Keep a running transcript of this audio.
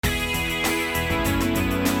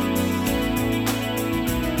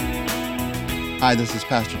Hi, this is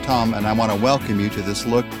Pastor Tom, and I want to welcome you to this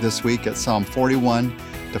look this week at Psalm 41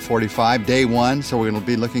 to 45, day one. So we're going to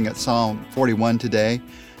be looking at Psalm 41 today.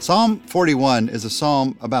 Psalm 41 is a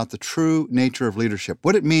psalm about the true nature of leadership,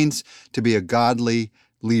 what it means to be a godly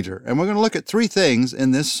leader. And we're going to look at three things in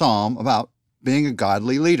this psalm about being a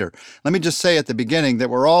godly leader. Let me just say at the beginning that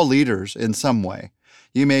we're all leaders in some way.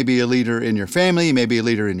 You may be a leader in your family, you may be a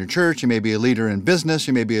leader in your church, you may be a leader in business,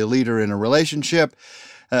 you may be a leader in a relationship.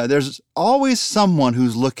 There's always someone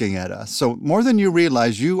who's looking at us. So more than you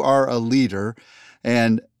realize, you are a leader,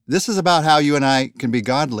 and this is about how you and I can be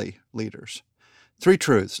godly leaders. Three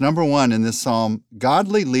truths. Number one in this psalm,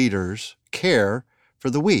 godly leaders care for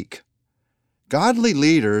the weak. Godly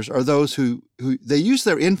leaders are those who they use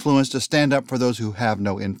their influence to stand up for those who have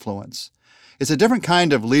no influence. It's a different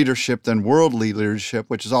kind of leadership than worldly leadership,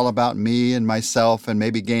 which is all about me and myself and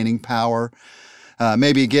maybe gaining power.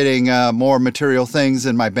 Maybe getting more material things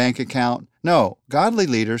in my bank account. No, godly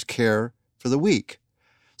leaders care for the weak.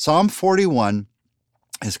 Psalm 41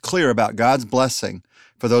 is clear about God's blessing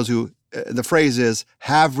for those who, the phrase is,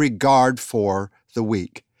 have regard for the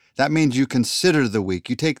weak. That means you consider the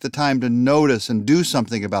weak. You take the time to notice and do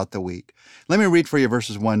something about the weak. Let me read for you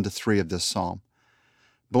verses 1 to 3 of this psalm.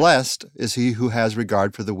 Blessed is he who has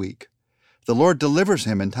regard for the weak. The Lord delivers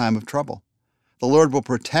him in time of trouble. The Lord will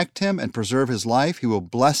protect him and preserve his life. He will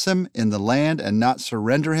bless him in the land and not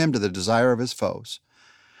surrender him to the desire of his foes.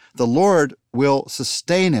 The Lord will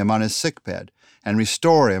sustain him on his sickbed and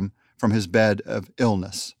restore him from his bed of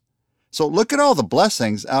illness. So look at all the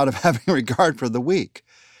blessings out of having regard for the weak.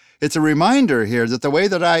 It's a reminder here that the way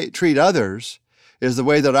that I treat others is the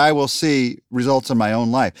way that I will see results in my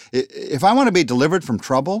own life. If I want to be delivered from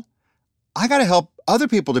trouble, I got to help other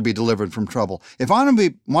people to be delivered from trouble. If I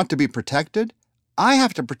want to be protected, I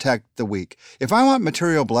have to protect the weak. If I want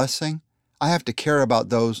material blessing, I have to care about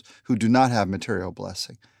those who do not have material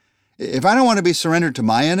blessing. If I don't want to be surrendered to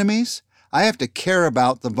my enemies, I have to care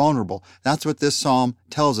about the vulnerable. That's what this psalm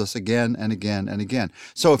tells us again and again and again.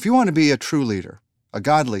 So if you want to be a true leader, a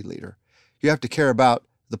godly leader, you have to care about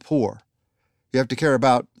the poor. You have to care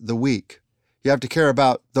about the weak. You have to care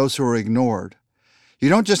about those who are ignored. You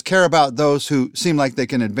don't just care about those who seem like they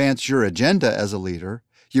can advance your agenda as a leader.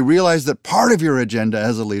 You realize that part of your agenda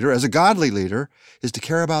as a leader, as a godly leader, is to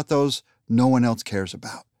care about those no one else cares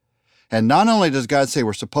about. And not only does God say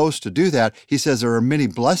we're supposed to do that, he says there are many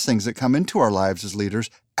blessings that come into our lives as leaders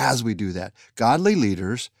as we do that. Godly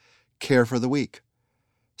leaders care for the weak.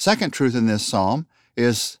 Second truth in this psalm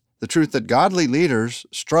is the truth that godly leaders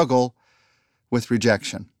struggle with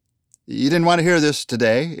rejection. You didn't want to hear this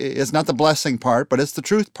today. It's not the blessing part, but it's the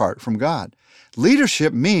truth part from God.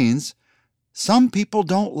 Leadership means some people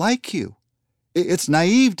don't like you. It's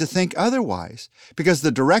naive to think otherwise because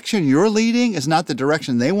the direction you're leading is not the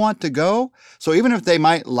direction they want to go. So even if they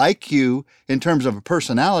might like you in terms of a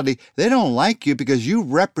personality, they don't like you because you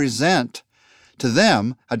represent to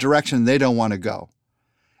them a direction they don't want to go.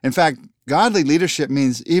 In fact, godly leadership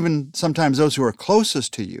means even sometimes those who are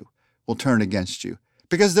closest to you will turn against you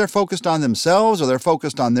because they're focused on themselves or they're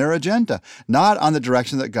focused on their agenda, not on the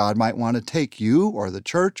direction that God might want to take you or the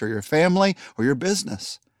church or your family or your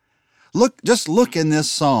business. Just look in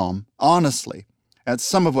this psalm, honestly, at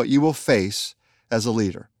some of what you will face as a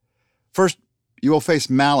leader. First, you will face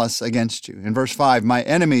malice against you. In verse 5, my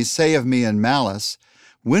enemies say of me in malice,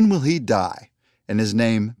 when will he die and his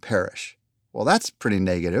name perish? Well, that's pretty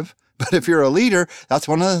negative. But if you're a leader, that's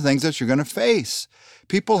one of the things that you're going to face.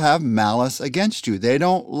 People have malice against you. They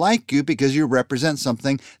don't like you because you represent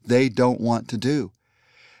something they don't want to do.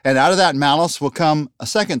 And out of that malice will come a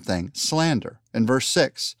second thing, slander. In verse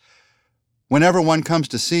 6, whenever one comes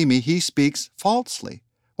to see me, he speaks falsely,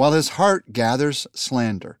 while his heart gathers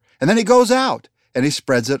slander. And then he goes out and he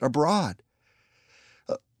spreads it abroad.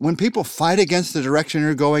 When people fight against the direction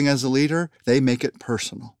you're going as a leader, they make it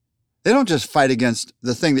personal. They don't just fight against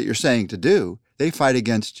the thing that you're saying to do, they fight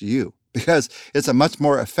against you because it's a much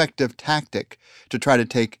more effective tactic to try to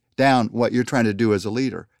take down what you're trying to do as a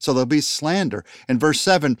leader. So there'll be slander. In verse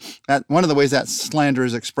 7, one of the ways that slander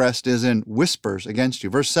is expressed is in whispers against you.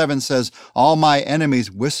 Verse 7 says, all my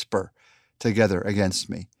enemies whisper together against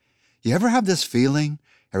me. You ever have this feeling?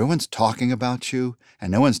 Everyone's talking about you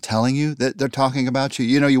and no one's telling you that they're talking about you.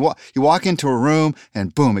 You know, you walk into a room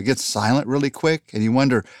and boom, it gets silent really quick and you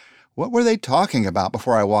wonder, what were they talking about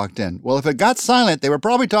before I walked in? Well, if it got silent, they were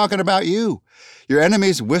probably talking about you. Your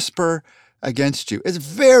enemies whisper against you. It's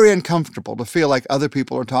very uncomfortable to feel like other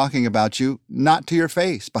people are talking about you, not to your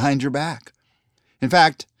face, behind your back. In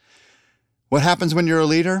fact, what happens when you're a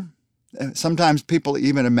leader? Sometimes people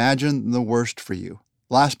even imagine the worst for you.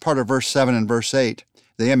 Last part of verse 7 and verse 8,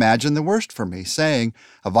 They imagine the worst for me, saying,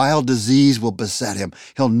 a vile disease will beset him.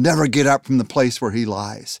 He'll never get up from the place where he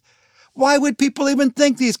lies. Why would people even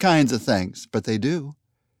think these kinds of things? But they do.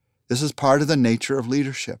 This is part of the nature of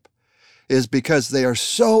leadership, is because they are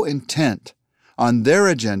so intent on their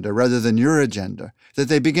agenda rather than your agenda that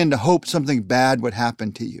they begin to hope something bad would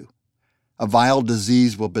happen to you. A vile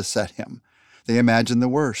disease will beset him. They imagine the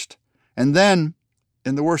worst. And then,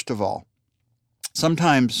 in the worst of all,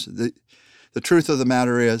 sometimes the truth of the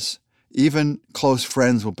matter is, even close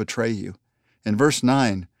friends will betray you. In verse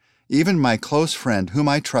 9, even my close friend, whom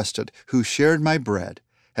I trusted, who shared my bread,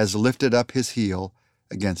 has lifted up his heel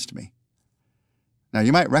against me. Now,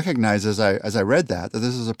 you might recognize as I read that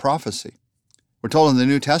this is a prophecy. We're told in the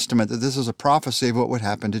New Testament that this is a prophecy of what would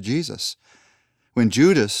happen to Jesus. When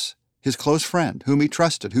Judas, his close friend, whom he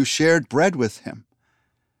trusted, who shared bread with him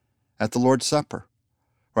at the Lord's Supper,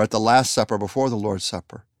 or at the Last Supper before the Lord's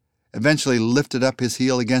Supper, eventually lifted up his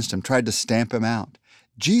heel against him, tried to stamp him out.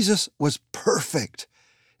 Jesus was perfect,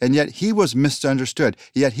 and yet he was misunderstood,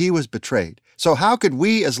 yet he was betrayed. So how could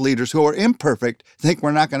we as leaders who are imperfect think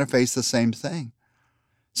we're not going to face the same thing?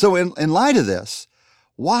 So in light of this,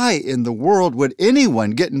 why in the world would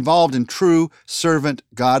anyone get involved in true servant,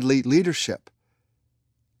 godly leadership?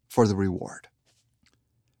 For the reward.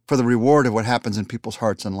 For the reward of what happens in people's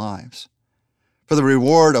hearts and lives. For the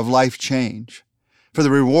reward of life change. For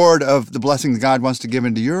the reward of the blessings God wants to give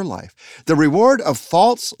into your life. The reward of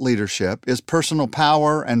false leadership is personal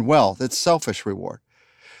power and wealth. It's selfish reward.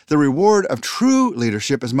 The reward of true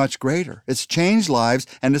leadership is much greater. It's changed lives,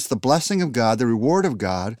 and it's the blessing of God, the reward of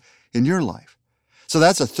God in your life. So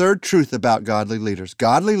that's a third truth about godly leaders.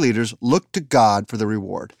 Godly leaders look to God for the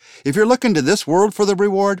reward. If you're looking to this world for the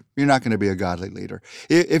reward, you're not going to be a godly leader.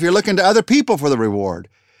 If you're looking to other people for the reward,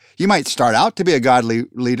 you might start out to be a godly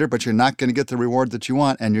leader, but you're not going to get the reward that you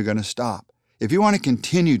want, and you're going to stop. If you want to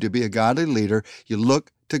continue to be a godly leader, you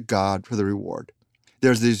look to God for the reward.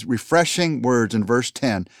 There's these refreshing words in verse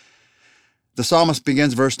 10. The psalmist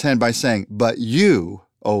begins verse 10 by saying, but you,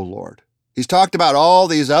 O Lord. He's talked about all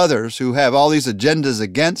these others who have all these agendas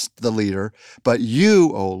against the leader, but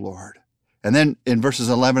you, O Lord. And then in verses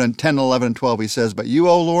 10, 11, and 12, he says, but you,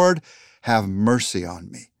 O Lord, have mercy on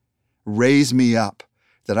me. Raise me up,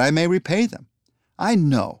 that I may repay them. I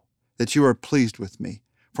know that you are pleased with me,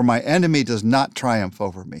 for my enemy does not triumph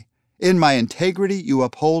over me. In my integrity you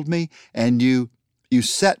uphold me, and you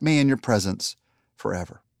set me in your presence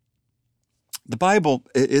forever. The Bible,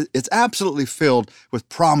 it's absolutely filled with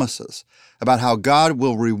promises about how God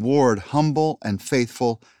will reward humble and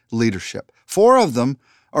faithful leadership. 4 of them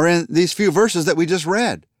are in these few verses that we just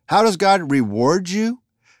read. How does God reward you?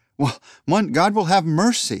 Well, one, God will have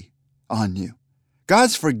mercy on you.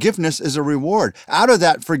 God's forgiveness is a reward. Out of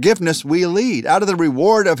that forgiveness we lead, out of the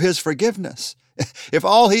reward of his forgiveness. If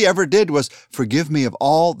all he ever did was forgive me of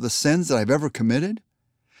all the sins that I've ever committed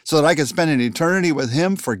so that I could spend an eternity with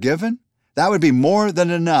him forgiven, that would be more than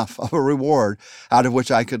enough of a reward out of which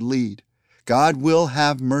I could lead. God will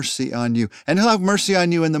have mercy on you, and he'll have mercy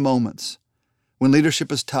on you in the moments when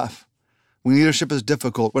leadership is tough, when leadership is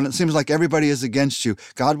difficult, when it seems like everybody is against you.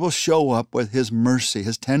 God will show up with his mercy,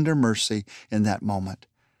 his tender mercy in that moment.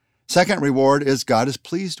 Second reward is God is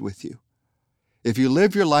pleased with you. If you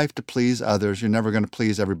live your life to please others, you're never going to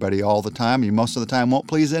please everybody all the time. You most of the time won't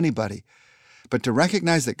please anybody. But to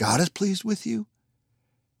recognize that God is pleased with you,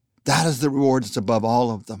 that is the reward that's above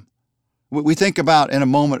all of them. We think about, in a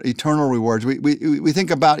moment, eternal rewards. We think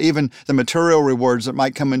about even the material rewards that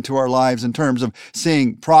might come into our lives in terms of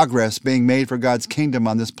seeing progress being made for God's kingdom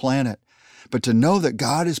on this planet. But to know that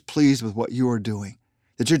God is pleased with what you are doing,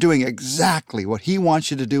 that you're doing exactly what he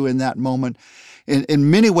wants you to do in that moment, in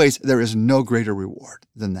many ways, there is no greater reward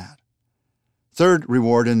than that. Third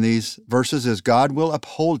reward in these verses is God will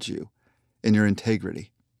uphold you in your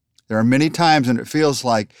integrity. There are many times when it feels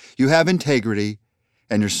like you have integrity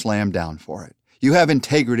and you're slammed down for it. You have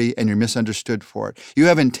integrity and you're misunderstood for it. You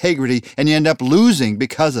have integrity and you end up losing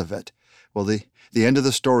because of it. Well, the end of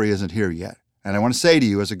the story isn't here yet. And I want to say to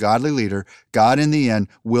you as a godly leader, God in the end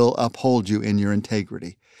will uphold you in your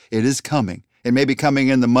integrity. It is coming. It may be coming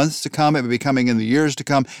in the months to come. It may be coming in the years to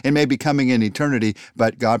come. It may be coming in eternity,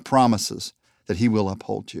 but God promises that he will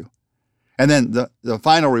uphold you. And then the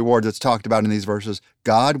final reward that's talked about in these verses,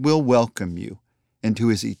 God will welcome you into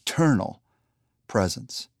his eternal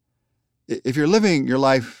presence. If you're living your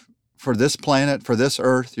life for this planet, for this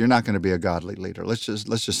earth, you're not going to be a godly leader. Let's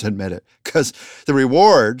just admit it, because the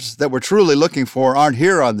rewards that we're truly looking for aren't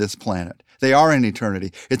here on this planet. They are in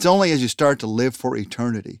eternity. It's only as you start to live for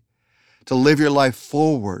eternity, to live your life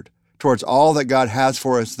forward towards all that God has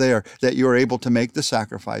for us there, that you're able to make the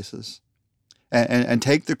sacrifices and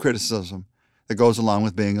take the criticism that goes along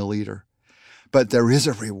with being a leader. But there is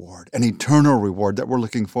a reward, an eternal reward that we're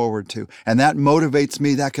looking forward to. And that motivates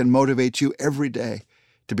me, that can motivate you every day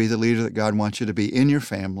to be the leader that God wants you to be in your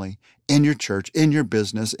family, in your church, in your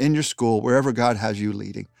business, in your school, wherever God has you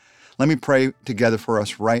leading. Let me pray together for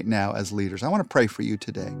us right now as leaders. I want to pray for you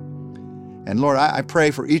today. And Lord, I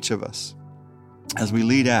pray for each of us as we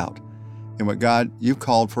lead out in what God, you've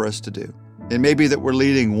called for us to do. It may be that we're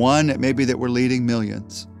leading one, it may be that we're leading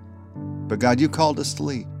millions. But God, you called us to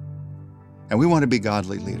lead. And we want to be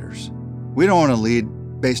godly leaders. We don't want to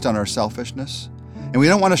lead based on our selfishness. And we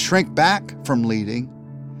don't want to shrink back from leading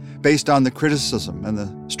based on the criticism and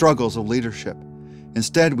the struggles of leadership.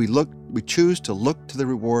 Instead, we choose to look to the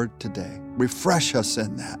reward today. Refresh us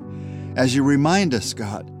in that as you remind us,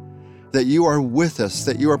 God, that you are with us,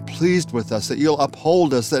 that you are pleased with us, that you'll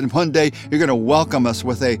uphold us, that one day you're going to welcome us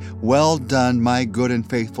with a well done, my good and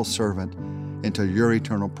faithful servant, into your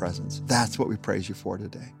eternal presence. That's what we praise you for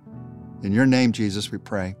today. In your name, Jesus, we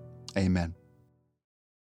pray. Amen.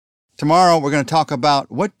 Tomorrow, we're going to talk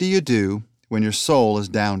about what do you do when your soul is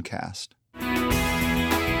downcast.